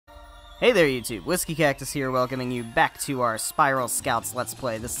Hey there YouTube, WhiskeyCactus here, welcoming you back to our Spiral Scouts Let's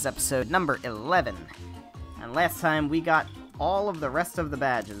Play. This is episode number 11. And last time we got all of the rest of the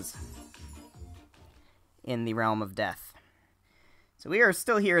badges in the Realm of Death. So we are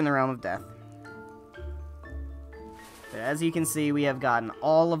still here in the Realm of Death. But as you can see, we have gotten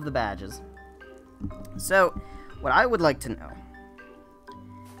all of the badges. So, what I would like to know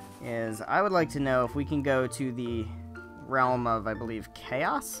is, I would like to know if we can go to the Realm of, I believe,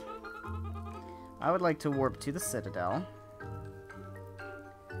 Chaos? I would like to warp to the Citadel.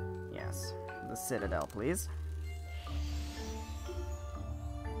 Yes, the Citadel, please.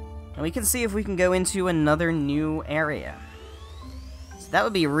 And we can see if we can go into another new area. So that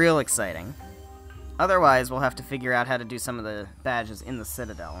would be real exciting. Otherwise, we'll have to figure out how to do some of the badges in the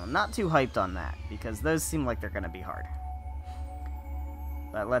Citadel. I'm not too hyped on that, because those seem like they're going to be hard.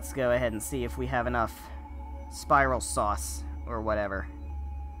 But let's go ahead and see if we have enough spiral sauce, or whatever,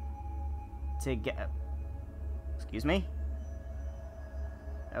 to get... Excuse me?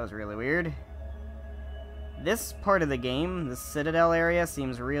 That was really weird. This part of the game, the Citadel area,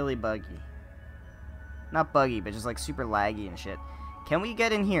 seems really buggy. Not buggy, but just like super laggy and shit. Can we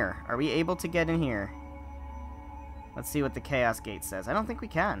get in here? Are we able to get in here? Let's see what the Chaos Gate says. I don't think we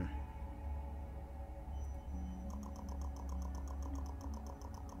can.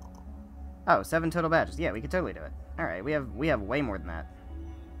 Oh, 7 total badges. Yeah, we could totally do it. Alright, we have way more than that.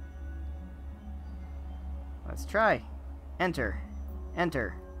 Let's try. Enter.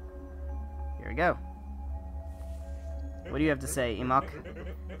 Enter. Here we go. What do you have to say, Emok?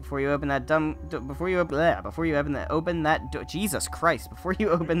 Before you open that before you open that door. Jesus Christ! Before you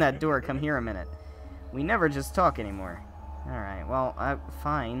open that door, come here a minute. We never just talk anymore. All right. Well,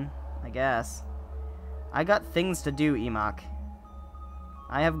 fine. I guess. I got things to do, Emok.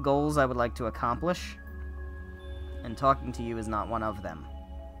 I have goals I would like to accomplish, and talking to you is not one of them.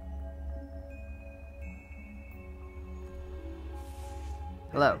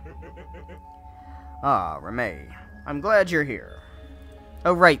 Hello. Ah, Remay. I'm glad you're here.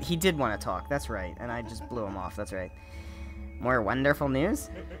 Oh, right, he did want to talk, that's right, and I just blew him off, that's right. More wonderful news?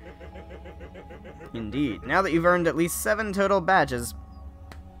 Indeed. Now that you've earned at least 7 total badges,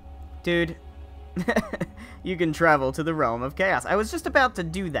 dude, you can travel to the Realm of Chaos. I was just about to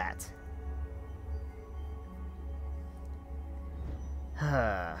do that.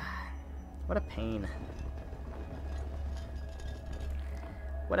 What a pain.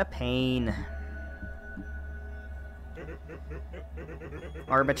 What a pain.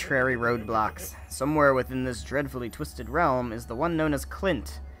 Arbitrary roadblocks. Somewhere within this dreadfully twisted realm is the one known as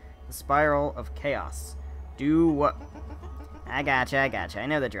Clint, the Spiral of Chaos. Do what... I gotcha. I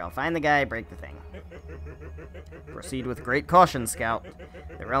know the drill. Find the guy, break the thing. Proceed with great caution, Scout.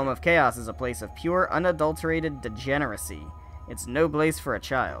 The Realm of Chaos is a place of pure, unadulterated degeneracy. It's no place for a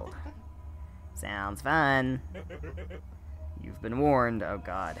child. Sounds fun. You've been warned. Oh,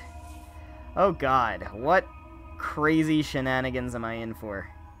 God. Oh, God. What crazy shenanigans am I in for?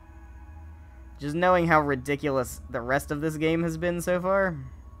 Just knowing how ridiculous the rest of this game has been so far,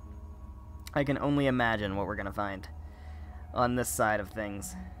 I can only imagine what we're gonna find on this side of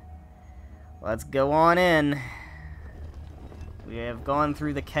things. Let's go on in. We have gone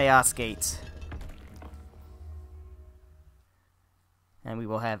through the Chaos Gate. And we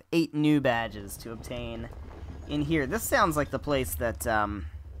will have 8 new badges to obtain in here. This sounds like the place that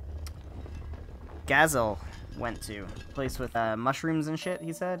Gazel went to. Place with mushrooms and shit,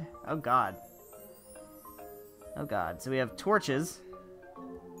 he said. Oh, God. Oh, God. So we have torches.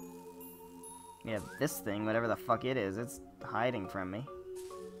 We have this thing, whatever the fuck it is. It's hiding from me.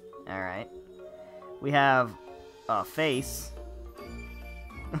 Alright. We have a face.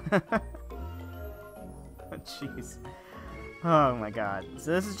 Jeez. Oh, my God.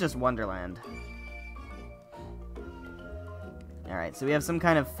 So this is just Wonderland. Alright, so we have some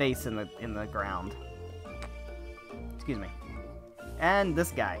kind of face in the ground. Excuse me. And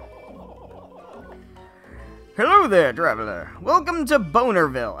this guy. Hello there, traveler. Welcome to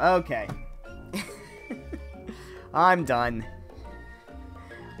Bonerville. Okay. I'm done.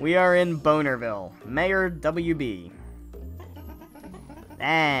 We are in Bonerville. Mayor WB.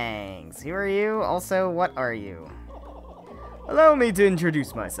 Thanks. Who are you? Also, what are you? Allow me to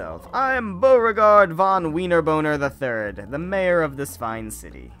introduce myself. I am Beauregard von Wienerboner III, the mayor of this fine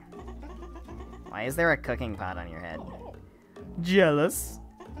city. Why is there a cooking pot on your head? Jealous?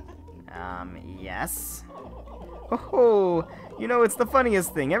 Yes. Oh, you know, it's the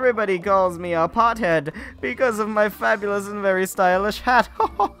funniest thing. Everybody calls me a pothead because of my fabulous and very stylish hat.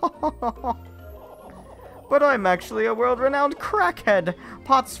 But I'm actually a world-renowned crackhead.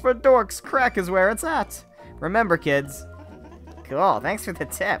 Pots for dorks, crack is where it's at. Remember, kids. Cool, thanks for the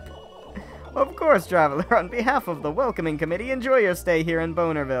tip. Of course, traveler. On behalf of the welcoming committee, enjoy your stay here in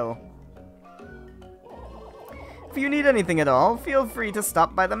Bonerville. If you need anything at all, feel free to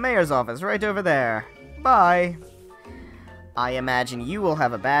stop by the mayor's office right over there. Bye. I imagine you will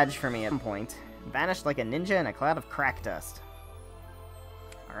have a badge for me at some point. Vanished like a ninja in a cloud of crack dust.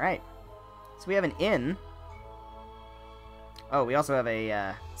 Alright. So we have an inn. Oh, we also have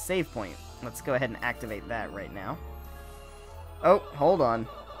a save point. Let's go ahead and activate that right now. Oh, hold on.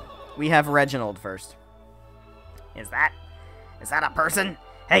 We have Reginald first. Is that a person?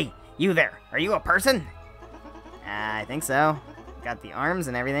 Hey, you there. Are you a person? I think so. Got the arms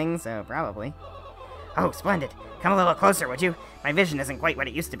and everything, so probably. Oh, splendid. Come a little closer, would you? My vision isn't quite what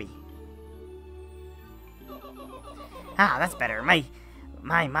it used to be. Ah, that's better. My,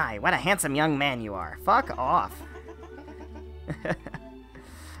 what a handsome young man you are. Fuck off.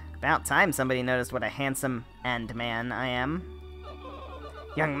 About time somebody noticed what a handsome man I am.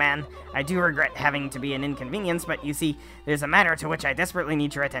 Young man, I do regret having to be an inconvenience, but you see, there's a matter to which I desperately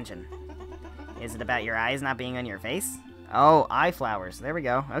need your attention. Is it about your eyes not being on your face? Oh, eye flowers. There we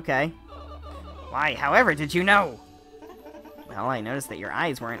go. Okay. Why, however, did you know? Well, I noticed that your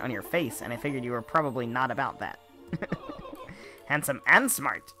eyes weren't on your face, and I figured you were probably not about that. Handsome and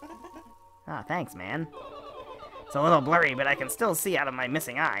smart. Ah, thanks, man. It's a little blurry, but I can still see out of my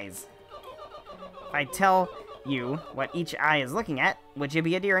missing eyes. If I tell you what each eye is looking at, would you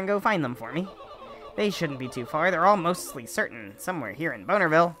be a dear and go find them for me? They shouldn't be too far. They're all mostly certain, somewhere here in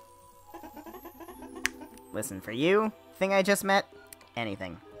Bonerville. Listen, for you, thing I just met,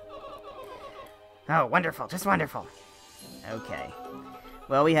 anything. Oh, wonderful, just wonderful. Okay.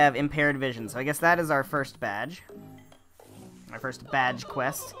 Well, we have impaired vision, so I guess that is our first badge. My first badge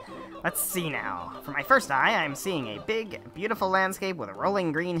quest. Let's see now. For my first eye, I'm seeing a big, beautiful landscape with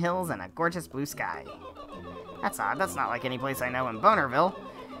rolling green hills and a gorgeous blue sky. That's odd. That's not like any place I know in Bonerville.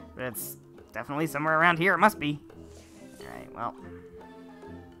 But it's definitely somewhere around here. It must be. Alright, well.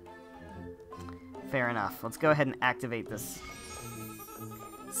 Fair enough. Let's go ahead and activate this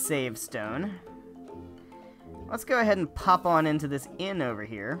save stone. Let's go ahead and pop on into this inn over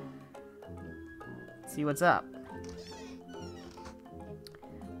here. See what's up.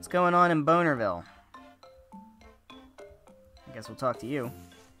 What's going on in Bonerville? I guess we'll talk to you.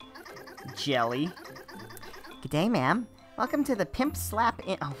 Jelly. G'day, ma'am. Welcome to the Pimp Slap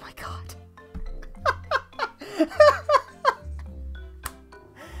Inn. Oh my god.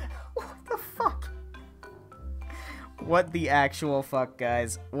 What the fuck? What the actual fuck,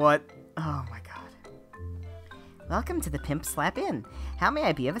 guys? What? Oh my god. Welcome to the Pimp Slap Inn. How may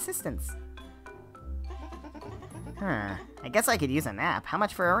I be of assistance? Huh. I guess I could use a nap. How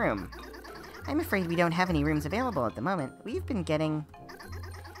much for a room? I'm afraid we don't have any rooms available at the moment. We've been getting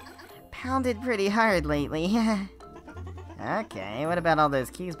pounded pretty hard lately. Okay, what about all those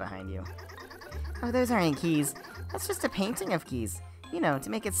keys behind you? Oh, those aren't keys. That's just a painting of keys. You know, to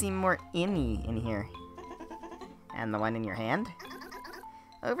make it seem more inny in here. And the one in your hand?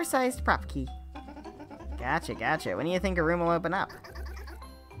 Oversized prop key. Gotcha, gotcha. When do you think a room will open up?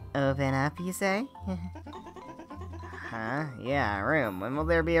 Open up, you say? Huh? Yeah, a room. When will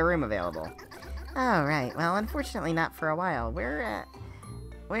there be a room available? Oh, right. Well, unfortunately not for a while. We're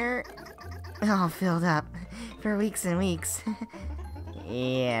all filled up. For weeks and weeks.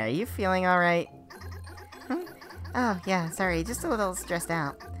 Yeah, are you feeling alright? Oh, yeah, sorry. Just a little stressed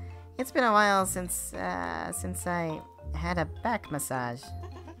out. It's been a while since I had a back massage.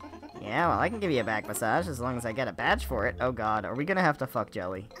 Yeah, well, I can give you a back massage as long as I get a badge for it. Oh god, are we gonna have to fuck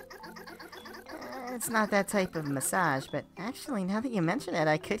Jelly? It's not that type of massage, but actually, now that you mention it,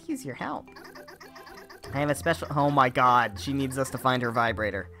 I could use your help. I have a special... Oh my god, she needs us to find her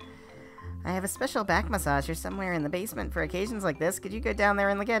vibrator. I have a special back massager somewhere in the basement for occasions like this. Could you go down there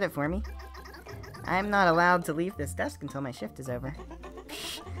and get it for me? I'm not allowed to leave this desk until my shift is over.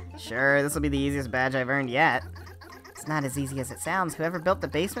 Sure, this will be the easiest badge I've earned yet. It's not as easy as it sounds. Whoever built the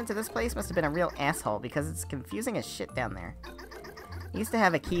basement to this place must have been a real asshole because it's confusing as shit down there. I used to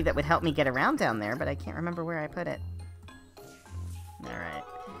have a key that would help me get around down there, but I can't remember where I put it. Alright.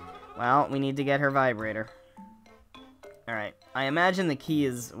 Well, we need to get her vibrator. Alright. I imagine the key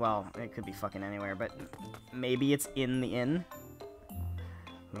is, well, it could be fucking anywhere, but maybe it's in the inn?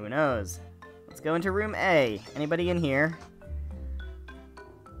 Who knows? Let's go into room A. Anybody in here?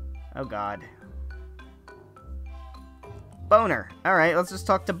 Oh god. Boner. Alright, let's just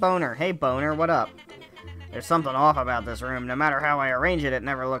talk to Boner. Hey, Boner, what up? There's something off about this room. No matter how I arrange it, it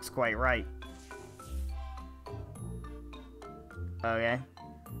never looks quite right. Okay.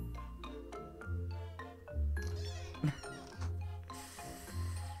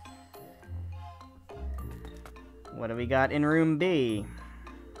 What do we got in room B?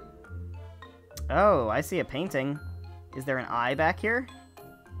 Oh, I see a painting. Is there an eye back here?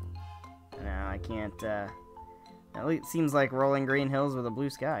 No, I can't, At least it seems like rolling green hills with a blue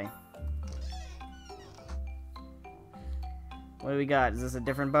sky. What do we got? Is this a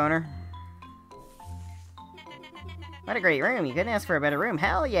different boner? What a great room. You couldn't ask for a better room.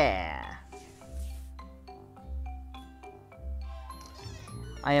 Hell yeah!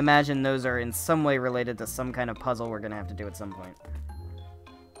 I imagine those are in some way related to some kind of puzzle we're gonna have to do at some point.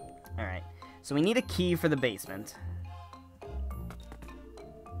 Alright. So we need a key for the basement.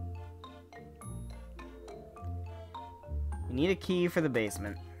 We need a key for the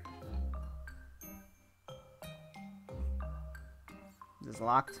basement. Is this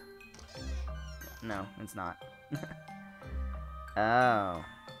locked? No, it's not. Oh.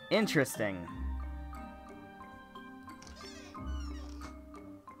 Interesting.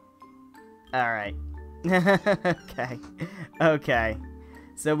 Alright. Okay. Okay.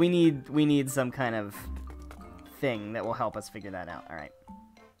 So we need some kind of thing that will help us figure that out. Alright.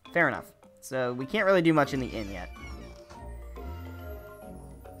 Fair enough. So we can't really do much in the inn yet.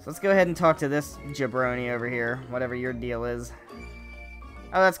 So let's go ahead and talk to this jabroni over here, whatever your deal is.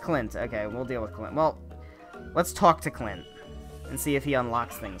 Oh, that's Clint. Okay, we'll deal with Clint. Well, let's talk to Clint and see if he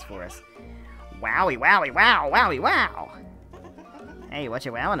unlocks things for us. Wowie, wowie, wow, wowie, wow! Hey, what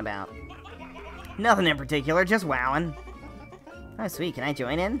you wowing about? Nothing in particular, just wowing. Oh, sweet. Can I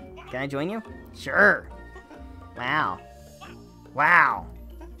join in? Can I join you? Sure. Wow. Wow.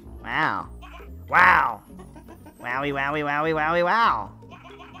 Wow. Wow. Wowie, wowie, wowie, wowie, wow.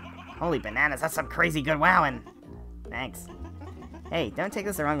 Holy bananas, that's some crazy good wowing. Thanks. Hey, don't take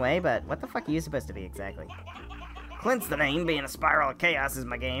this the wrong way, but what the fuck are you supposed to be exactly? Clint's the name, being a spiral of chaos is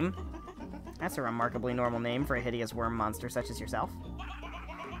my game. That's a remarkably normal name for a hideous worm monster such as yourself.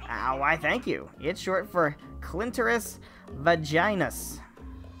 Why, thank you. It's short for Clintoris vaginus.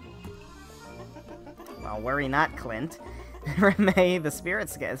 Well, worry not, Clint. Remay, the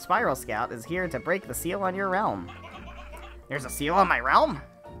Spiral Scout, is here to break the seal on your realm. There's a seal on my realm?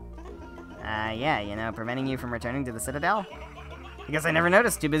 Yeah, you know, preventing you from returning to the Citadel? I guess I never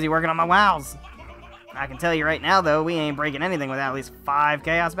noticed, too busy working on my wows. I can tell you right now, though, we ain't breaking anything without at least 5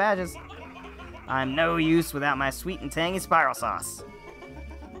 Chaos badges. I'm no use without my sweet and tangy spiral sauce.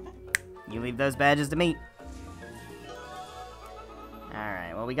 You leave those badges to me.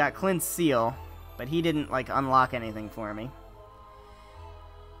 Alright, well, we got Clint's seal, but he didn't, like, unlock anything for me.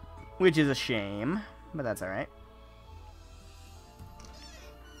 Which is a shame, but that's alright.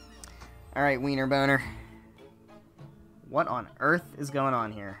 Alright, Wiener Boner. What on earth is going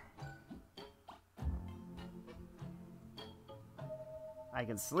on here? I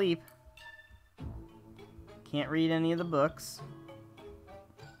can sleep. Can't read any of the books.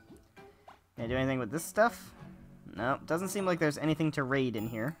 Can I do anything with this stuff? No, doesn't seem like there's anything to raid in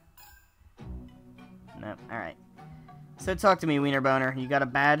here. No, alright. So talk to me, Wiener Boner. You got a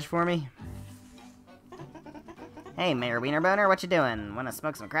badge for me? Hey, Mayor Wiener Boner, what you doing? Wanna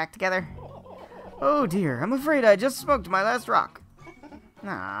smoke some crack together? Oh dear, I'm afraid I just smoked my last rock.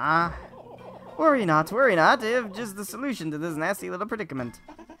 Ah. Worry not, I've just the solution to this nasty little predicament.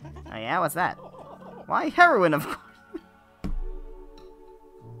 Oh yeah, what's that? Why, heroin, of course.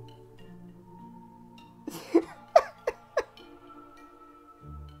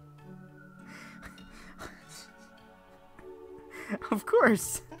 Of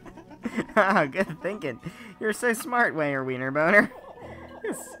course. Ah, good thinking. You're so smart, Mayor Wiener Boner.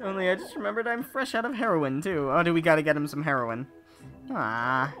 Yes, only I just remembered I'm fresh out of heroin, too. Oh, do we gotta get him some heroin?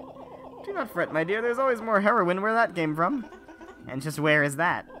 Ah. Do not fret, my dear. There's always more heroin where that came from. And just where is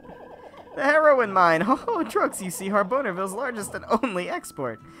that? The heroin mine! Oh, drugs, you see, are Bonerville's largest and only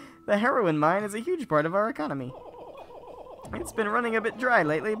export. The heroin mine is a huge part of our economy. It's been running a bit dry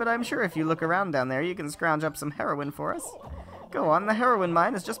lately, but I'm sure if you look around down there, you can scrounge up some heroin for us. Go on, the heroin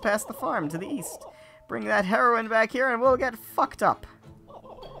mine is just past the farm to the east. Bring that heroin back here and we'll get fucked up.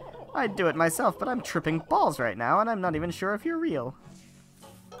 I'd do it myself, but I'm tripping balls right now, and I'm not even sure if you're real.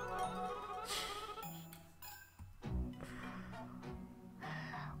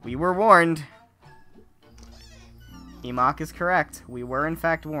 We were warned. Emok is correct. We were, in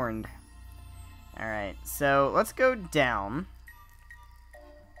fact, warned. Alright, so let's go down.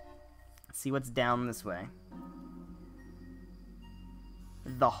 See what's down this way.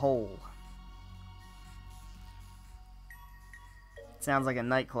 The hole. Sounds like a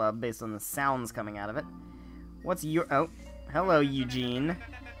nightclub based on the sounds coming out of it. What's your... Oh, hello, Eugene.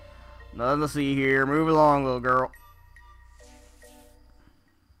 Nothing to see here. Move along, little girl.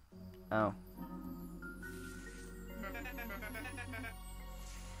 Oh.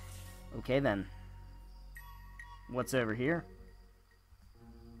 Okay, then. What's over here?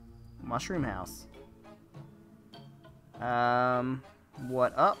 Mushroom house.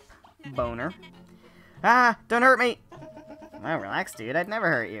 What up, boner? Ah, don't hurt me! Oh, relax, dude. I'd never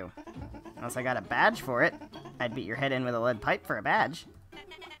hurt you. Unless I got a badge for it. I'd beat your head in with a lead pipe for a badge.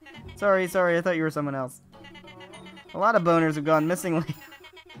 Sorry, I thought you were someone else. A lot of boners have gone missing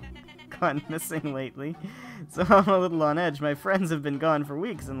lately, so I'm a little on edge. My friends have been gone for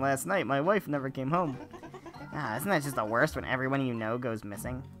weeks, and last night my wife never came home. Ah, isn't that just the worst when everyone you know goes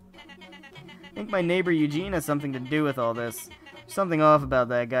missing? I think my neighbor Eugene has something to do with all this. There's something off about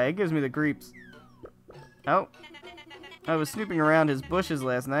that guy. It gives me the creeps. Oh. I was snooping around his bushes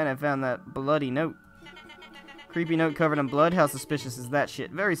last night and I found that bloody note. Creepy note covered in blood? How suspicious is that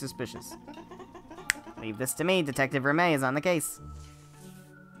shit? Very suspicious. Leave this to me. Detective Ramey is on the case.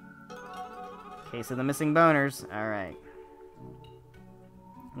 Case of the missing boners. Alright.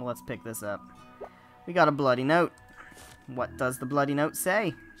 Well, let's pick this up. We got a bloody note. What does the bloody note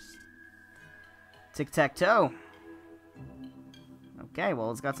say? Tic-tac-toe. Okay,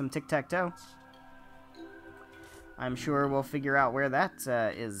 well, it's got some tic-tac-toe. I'm sure we'll figure out where that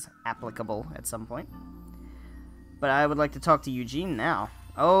is applicable at some point. But I would like to talk to Eugene now.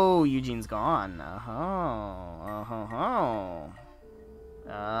 Oh, Eugene's gone.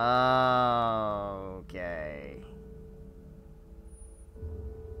 Okay.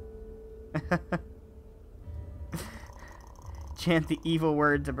 Chant the evil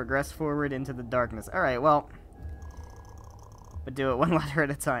word to progress forward into the darkness. Alright, well. But do it one letter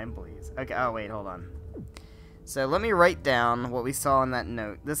at a time, please. Okay, oh wait, hold on. So let me write down what we saw in that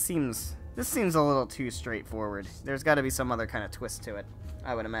note. This seems a little too straightforward. There's got to be some other kind of twist to it,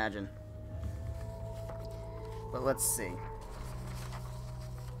 I would imagine. But let's see.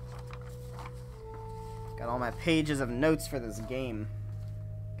 Got all my pages of notes for this game.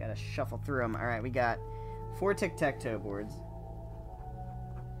 Gotta shuffle through them. Alright, we got 4 tic-tac-toe boards.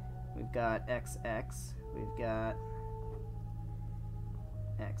 We've got XX. We've got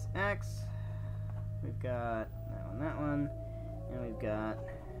XX. We've got that one, and we've got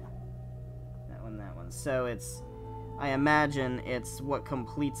that one. So it's, I imagine it's what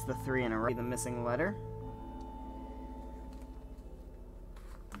completes the 3 in a row. The missing letter.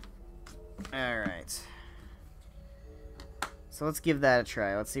 Alright. So let's give that a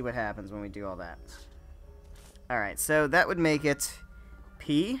try. Let's see what happens when we do all that. Alright, so that would make it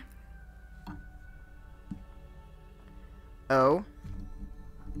P O.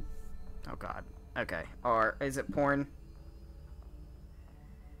 Oh god. Okay. R. Is it porn?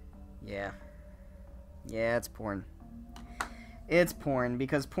 Yeah. Yeah, it's porn. It's porn,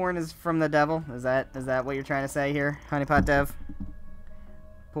 because porn is from the devil. Is that what you're trying to say here, Honeypot Dev?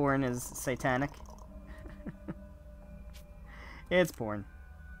 Porn is satanic. It's porn.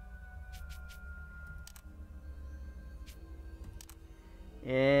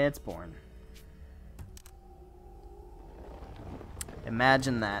 It's porn.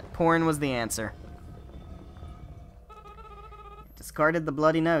 Imagine that. Porn was the answer. Discarded the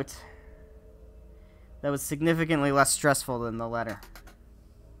bloody note. That was significantly less stressful than the letter.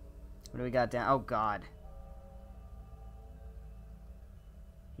 What do we got down? Oh, God.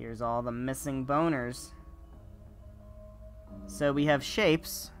 Here's all the missing boners. So we have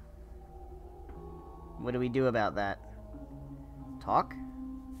shapes. What do we do about that? Talk?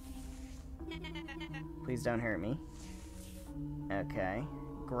 Please don't hurt me. Okay.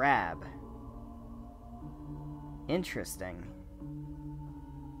 Grab. Interesting.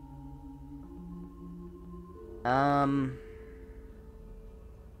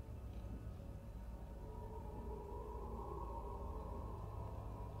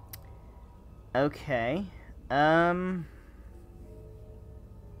 Okay.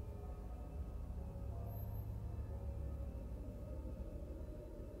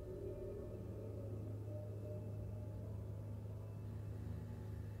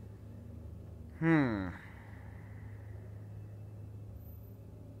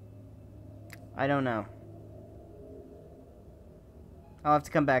 I don't know. I'll have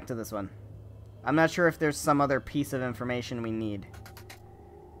to come back to this one. I'm not sure if there's some other piece of information we need.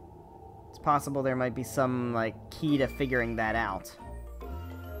 It's possible there might be some, like, key to figuring that out.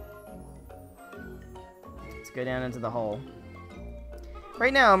 Let's go down into the hole.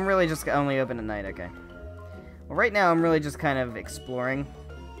 Right now, I'm really just only open at night, okay. Well, right now, I'm really just kind of exploring.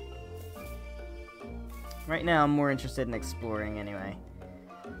 Right now, I'm more interested in exploring, anyway.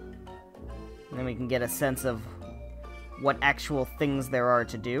 And then we can get a sense of what actual things there are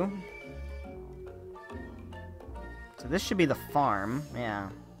to do. So this should be the farm, yeah.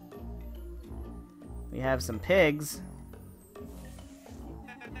 We have some pigs.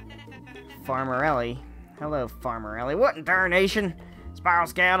 Farmer Ellie. Hello, Farmer Ellie. What in darnation? This Spiral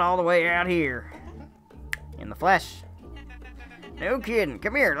Scout all the way out here. In the flesh. No kidding.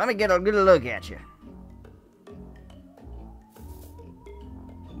 Come here, let me get a good look at you.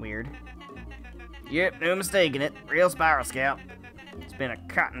 Weird. Yep, no mistaking it. Real Spiral Scout. It's been a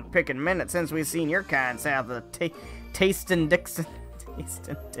cotton-picking minute since we've seen your kind south of the Tastin' Dixon.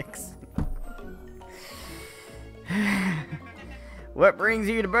 Tastin' Dixon. What brings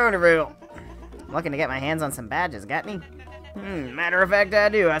you to Bonerville? I'm looking to get my hands on some badges. Got any? Matter of fact, I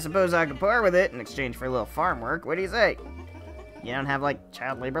do. I suppose I could par with it in exchange for a little farm work. What do you say? You don't have, like,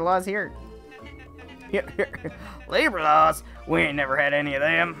 child labor laws here? Labor laws? We ain't never had any of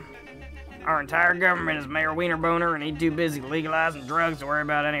them. Our entire government is Mayor Wienerboner, and he's too busy legalizing drugs to worry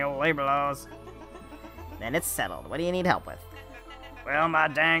about any old labor laws. Then it's settled. What do you need help with? Well, my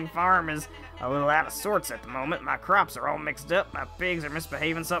dang farm is a little out of sorts at the moment. My crops are all mixed up. My pigs are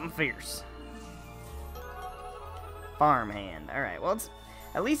misbehaving something fierce. Farmhand. Alright, well,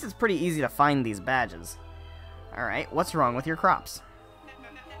 at least it's pretty easy to find these badges. Alright, what's wrong with your crops?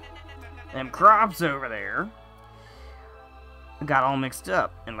 Them crops over there got all mixed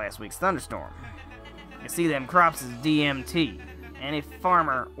up in last week's thunderstorm. You see, them crops is DMT. Any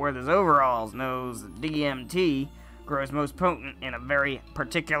farmer with his overalls knows that DMT grows most potent in a very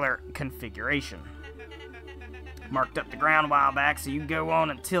particular configuration. Marked up the ground a while back, so you go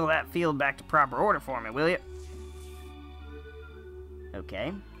on and till that field back to proper order for me, will you?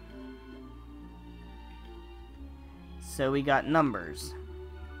 Okay. So we got numbers.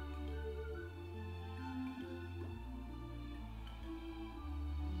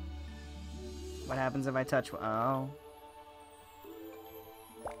 What happens if I touch... Oh.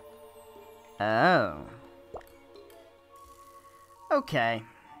 Oh. Okay.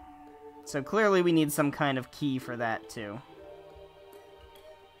 So clearly we need some kind of key for that, too.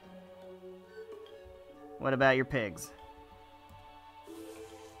 What about your pigs?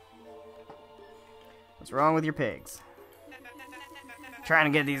 What's wrong with your pigs?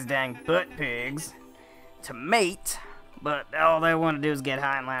 Trying to get these dang butt pigs to mate, but all they want to do is get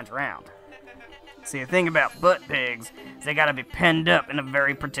high and lounge around. See, the thing about butt pigs is they gotta be penned up in a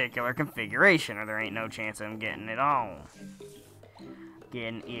very particular configuration, or there ain't no chance of them getting it on.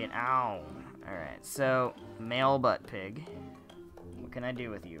 Alright, so, male butt pig. What can I do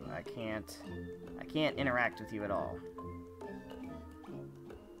with you? I can't interact with you at all.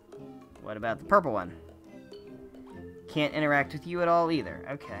 What about the purple one? Can't interact with you at all either.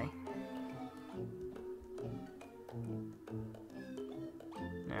 Okay.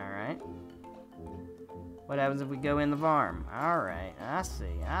 Alright. What happens if we go in the farm? Alright, I see.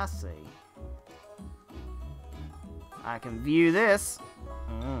 I can view this.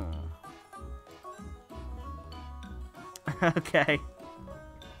 Okay.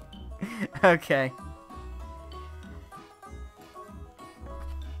 Okay.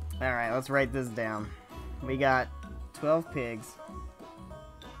 Alright, let's write this down. We got 12 pigs.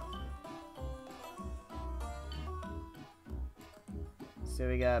 So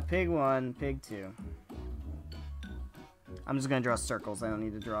we got pig 1, pig 2. I'm just gonna draw circles, I don't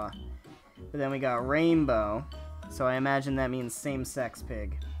need to draw. But then we got rainbow. So I imagine that means same-sex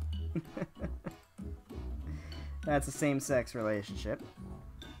pig. That's a same-sex relationship.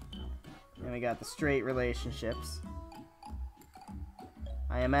 And we got the straight relationships.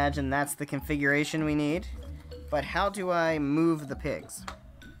 I imagine that's the configuration we need. But how do I move the pigs?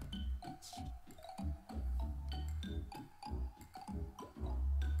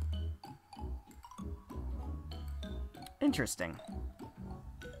 Interesting.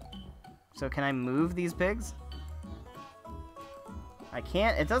 So can I move these pigs? I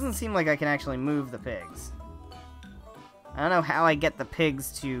can't. It doesn't seem like I can actually move the pigs. I don't know how I get the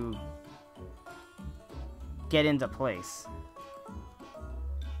pigs to get into place.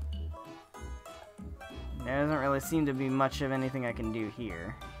 There doesn't really seem to be much of anything I can do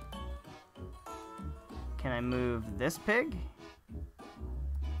here. Can I move this pig?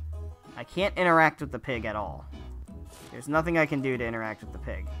 I can't interact with the pig at all. There's nothing I can do to interact with the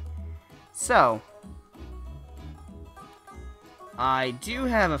pig. So, I do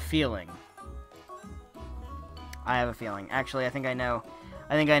have a feeling. Actually, I think I know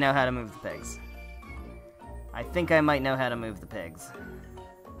how to move the pigs. I think I might know how to move the pigs.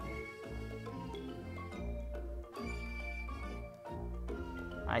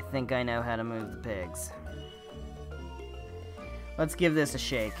 I think I know how to move the pigs. Let's give this a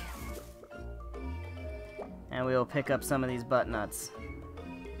shake. And we will pick up some of these butt nuts.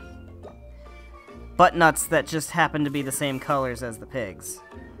 Butt nuts that just happen to be the same colors as the pigs.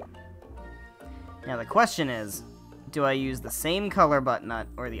 Now the question is, do I use the same color butt nut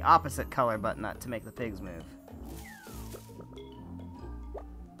or the opposite color butt nut to make the pigs move?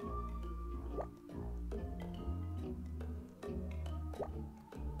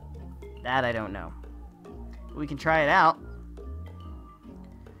 That I don't know. We can try it out.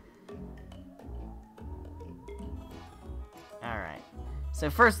 Alright. So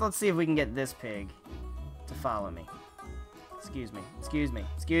first, let's see if we can get this pig to follow me. Excuse me. Excuse me.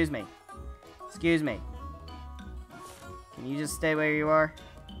 Excuse me. Excuse me. Can you just stay where you are?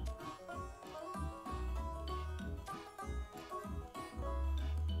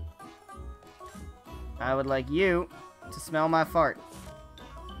 I would like you to smell my fart.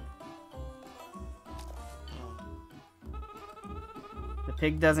 The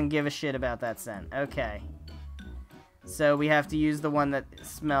pig doesn't give a shit about that scent. Okay. So we have to use the one that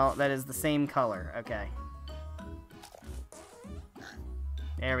is the same color. Okay.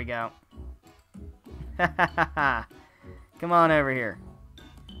 There we go. Come on over here.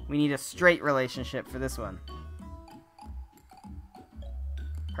 We need a straight relationship for this one.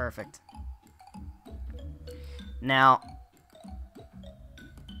 Perfect. Now,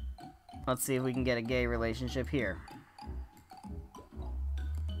 let's see if we can get a gay relationship here.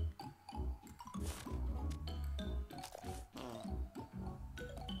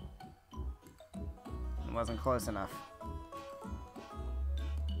 It wasn't close enough.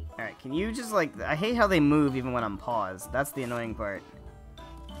 Alright, can you just, like... I hate how they move even when I'm paused. That's the annoying part.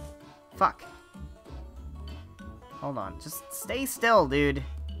 Fuck. Hold on. Just stay still, dude.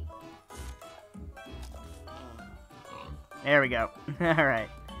 There we go. Alright.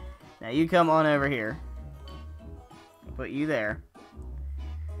 Now you come on over here. I'll put you there.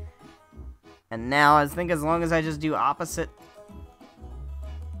 And now I think as long as I just do opposite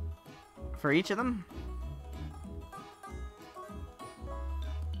for each of them.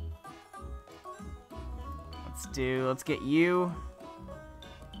 Let's get you.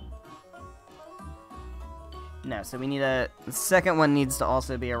 No, so we need the second one needs to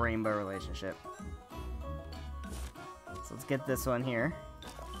also be a rainbow relationship. So let's get this one here.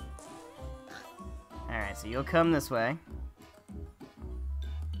 Alright, so you'll come this way.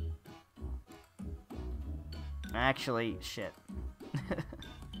 Actually, shit.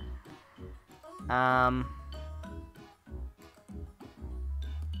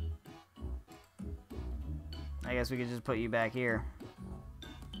 I guess we could just put you back here.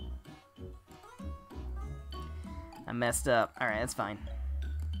 I messed up. Alright, that's fine.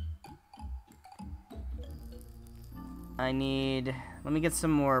 Let me get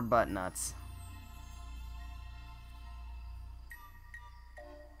some more butt nuts.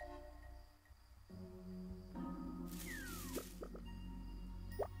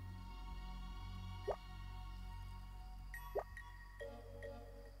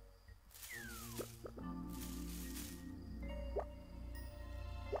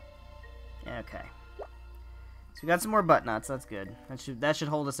 Okay. So we got some more butt nuts, that's good. That should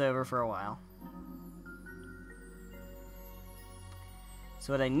hold us over for a while.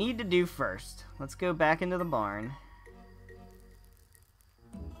 So what I need to do first, let's go back into the barn.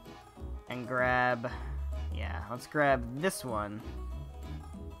 And grab, yeah, let's grab this one.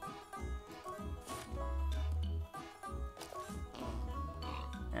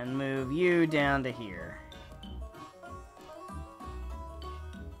 And move you down to here.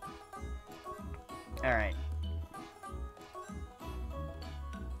 Alright.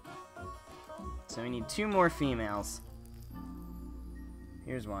 So we need 2 more females.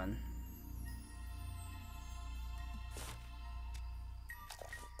 Here's one.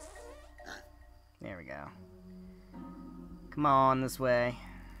 There we go. Come on this way.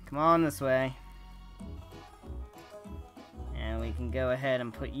 Come on this way. And we can go ahead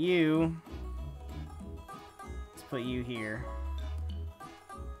and put you... Let's put you here.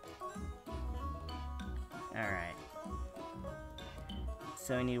 Alright.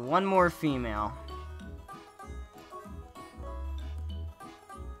 So we need 1 more female.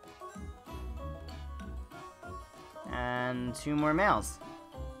 And 2 more males.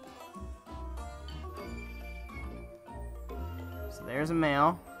 So there's a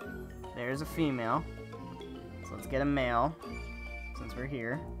male. There's a female. So let's get a male, since we're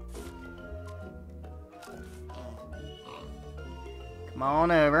here. Come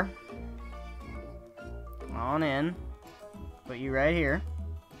on over. Come on in. Put you right here.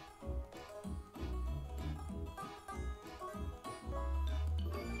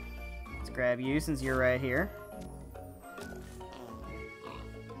 Let's grab you since you're right here.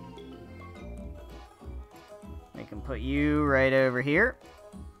 We can put you right over here.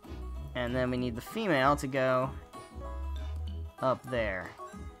 And then we need the female to go up there.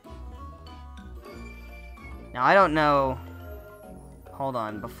 Now I don't know... Hold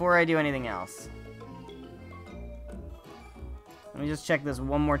on, before I do anything else. Let me just check this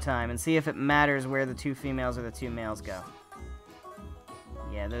one more time and see if it matters where the 2 females or the 2 males go.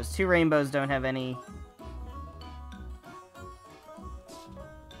 Yeah, those two rainbows don't have any...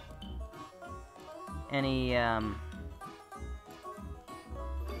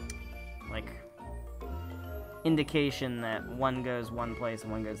 like, indication that one goes one place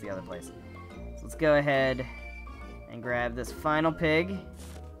and one goes the other place. So let's go ahead and grab this final pig.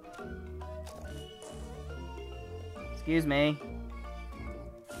 Excuse me.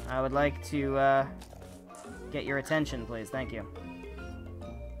 I would like to, get your attention, please. Thank you.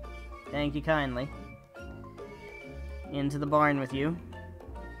 Thank you kindly. Into the barn with you.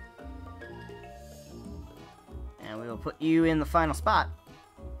 And we will put you in the final spot.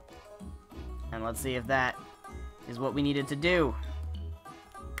 And let's see if that is what we needed to do.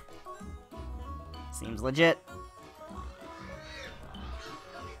 Seems legit.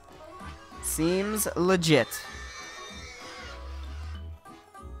 Seems legit.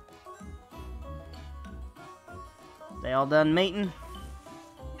 They all done mating?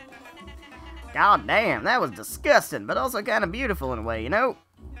 God damn, that was disgusting, but also kind of beautiful in a way, you know?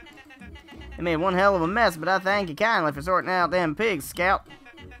 They made one hell of a mess, but I thank you kindly for sorting out them pigs, Scout.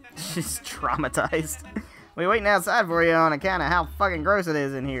 She's traumatized. We're waiting outside for you on account of how fucking gross it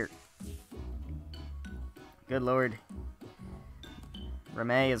is in here. Good lord.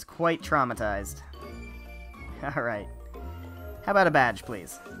 Ramee is quite traumatized. Alright. How about a badge,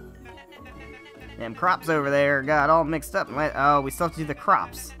 please? Them crops over there got all mixed up. Oh, we still have to do the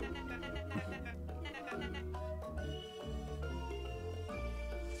crops.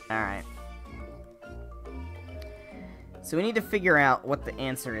 Alright. So we need to figure out what the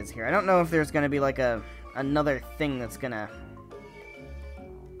answer is here. I don't know if there's going to be like another thing that's going to...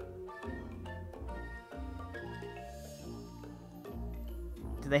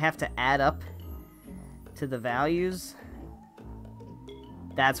 Do they have to add up to the values?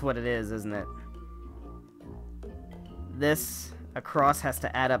 That's what it is, isn't it? This across has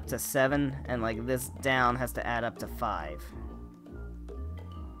to add up to 7, and like this down has to add up to 5.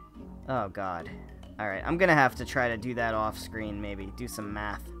 Oh god. Alright, I'm gonna have to try to do that off screen, maybe. Do some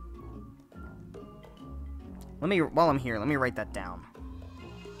math. While I'm here, let me write that down.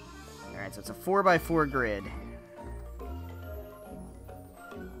 Alright, so it's a 4x4 grid.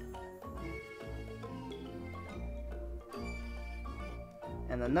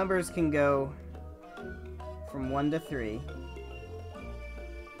 And the numbers can go from 1 to 3.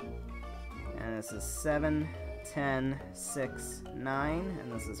 And this is 7, 10, 6, 9.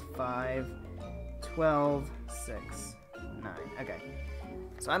 And this is 5, 12, 6, 9. Okay.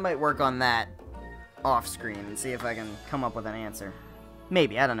 So I might work on that off screen and see if I can come up with an answer.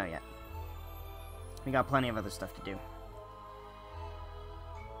 Maybe, I don't know yet. We got plenty of other stuff to do.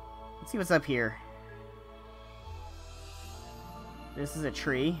 Let's see what's up here. This is a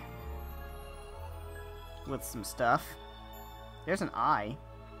tree with some stuff. There's an eye.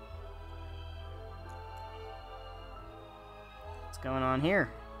 What's going on here?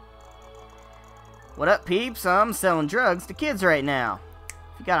 What up, peeps? I'm selling drugs to kids right now.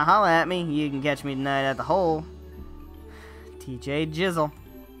 If you gotta holla at me, you can catch me tonight at the Hole. TJ Jizzle.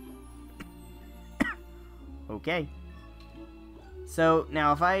 Okay. So,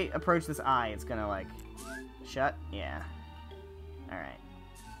 now if I approach this eye, it's gonna, like, shut? Yeah. Alright.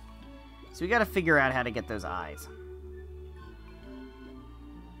 So we gotta figure out how to get those eyes.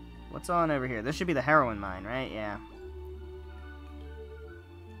 What's on over here? This should be the heroin mine, right? Yeah.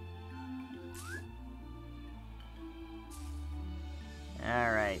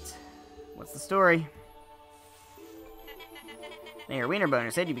 Alright. What's the story? Mayor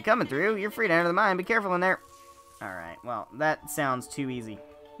Wienerboner said you'd be coming through. You're free to enter the mine. Be careful in there. Alright, well, that sounds too easy.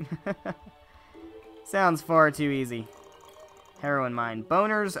 Sounds far too easy. Heroin mine.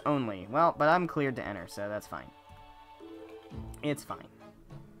 Boners only. Well, but I'm cleared to enter, so that's fine. It's fine.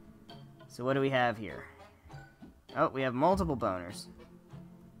 So what do we have here? Oh, we have multiple boners.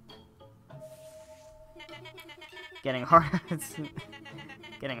 Getting hard. It's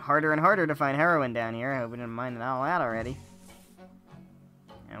getting harder and harder to find heroin down here. I hope we didn't mind all that already.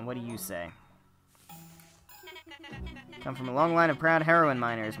 And what do you say? Come from a long line of proud heroin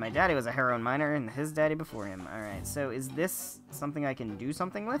miners. My daddy was a heroin miner, and his daddy before him. Alright, so is this something I can do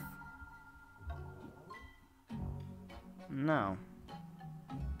something with? No.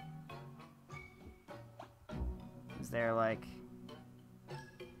 Is there, like...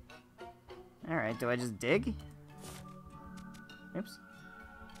 Alright, do I just dig? Oops.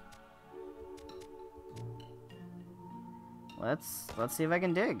 Let's see if I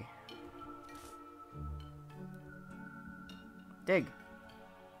can dig. Dig.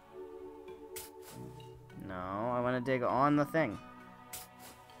 No, I want to dig on the thing.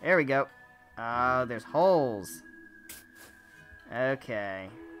 There we go. There's holes. Okay.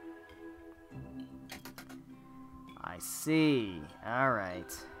 I see.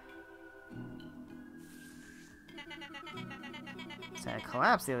 Alright. So I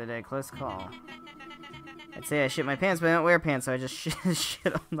collapsed the other day. Close call. I'd say I shit my pants, but I don't wear pants, so I just shit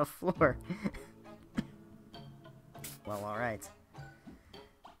on the floor. Well, alright.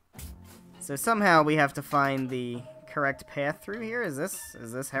 So somehow we have to find the correct path through here. Is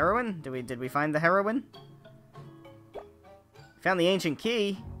this heroin? Did we find the heroin? Found the ancient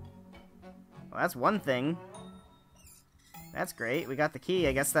key. Well, that's one thing. That's great. We got the key.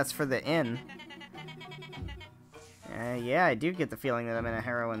 I guess that's for the inn. Yeah, I do get the feeling that I'm in a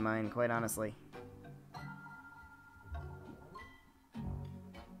heroin mine, quite honestly.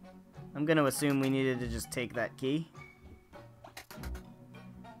 I'm gonna assume we needed to just take that key.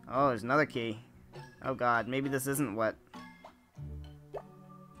 Oh, there's another key. Oh god, maybe this isn't what...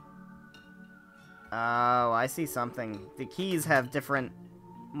 Oh, I see something. The keys have different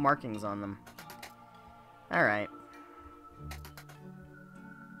markings on them. Alright.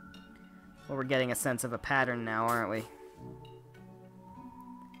 Well, we're getting a sense of a pattern now, aren't we?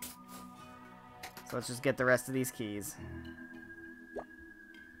 So let's just get the rest of these keys.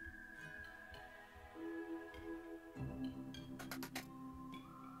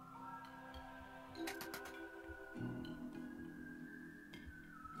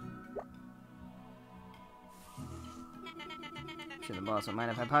 Sure, the boss won't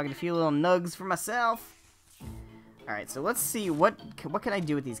mind if I pocket a few little nugs for myself. Alright, so let's see, what can I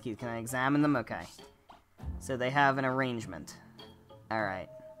do with these keys? Can I examine them? Okay. So they have an arrangement. Alright.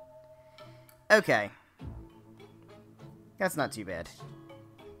 Okay. That's not too bad.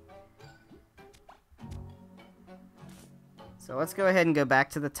 So let's go ahead and go back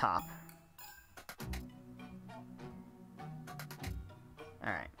to the top.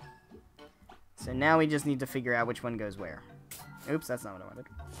 Alright. So now we just need to figure out which one goes where. Oops, that's not what I wanted.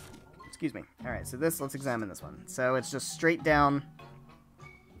 Excuse me. Alright, so let's examine this one. So it's just straight down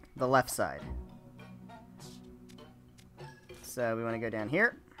the left side. So we want to go down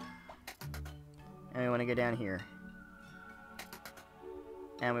here. And we want to go down here.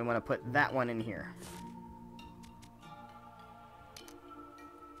 And we want to put that one in here.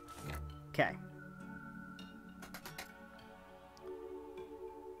 Okay.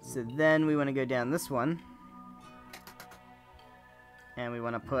 So then we want to go down this one. And we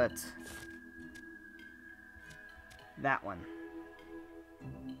want to put that one.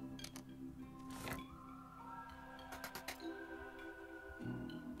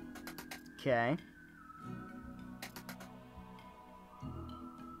 Okay.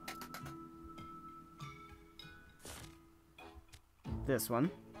 This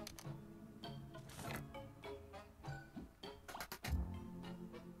one.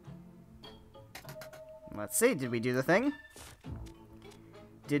 Let's see, did we do the thing?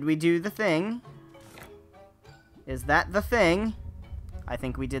 Did we do the thing? Is that the thing? I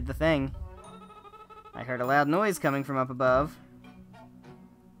think we did the thing. I heard a loud noise coming from up above.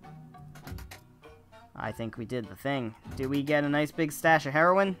 I think we did the thing. Did we get a nice big stash of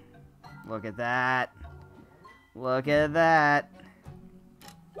heroin? Look at that. Look at that.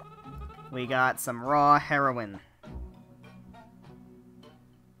 We got some raw heroin.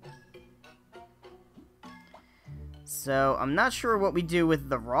 So, I'm not sure what we do with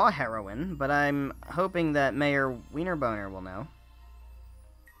the raw heroin, but I'm hoping that Mayor Wienerboner will know.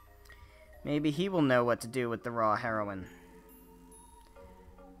 Maybe he will know what to do with the raw heroin.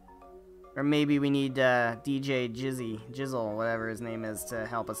 Or maybe we need DJ Jizzle, whatever his name is, to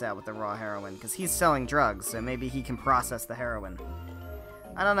help us out with the raw heroin. Because he's selling drugs, so maybe he can process the heroin.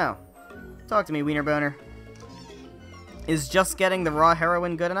 I don't know. Talk to me, Wienerboner. Is just getting the raw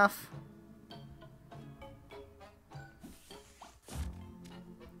heroin good enough?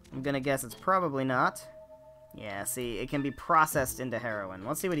 I'm gonna guess it's probably not. Yeah, see, it can be processed into heroin.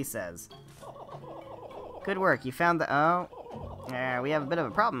 Let's see what he says. Good work, you found the... Oh. We have a bit of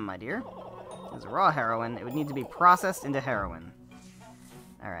a problem, my dear. There's raw heroin. It would need to be processed into heroin.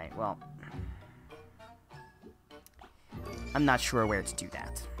 Alright, well... I'm not sure where to do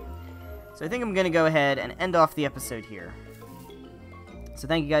that. So I think I'm gonna go ahead and end off the episode here. So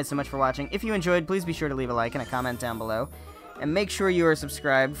thank you guys so much for watching. If you enjoyed, please be sure to leave a like and a comment down below. And make sure you are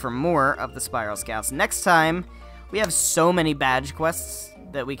subscribed for more of the Spiral Scouts. Next time, we have so many badge quests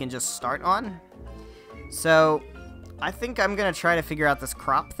that we can just start on. So, I think I'm going to try to figure out this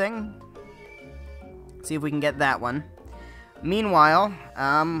crop thing. See if we can get that one. Meanwhile,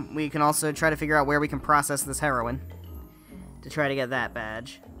 we can also try to figure out where we can process this heroin. To try to get that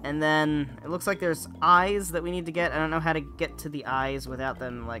badge. And then, it looks like there's eyes that we need to get. I don't know how to get to the eyes without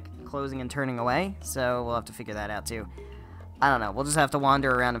them, like, closing and turning away. So, we'll have to figure that out, too. I don't know. We'll just have to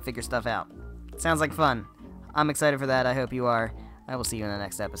wander around and figure stuff out. Sounds like fun. I'm excited for that. I hope you are. I will see you in the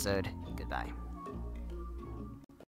next episode. Goodbye.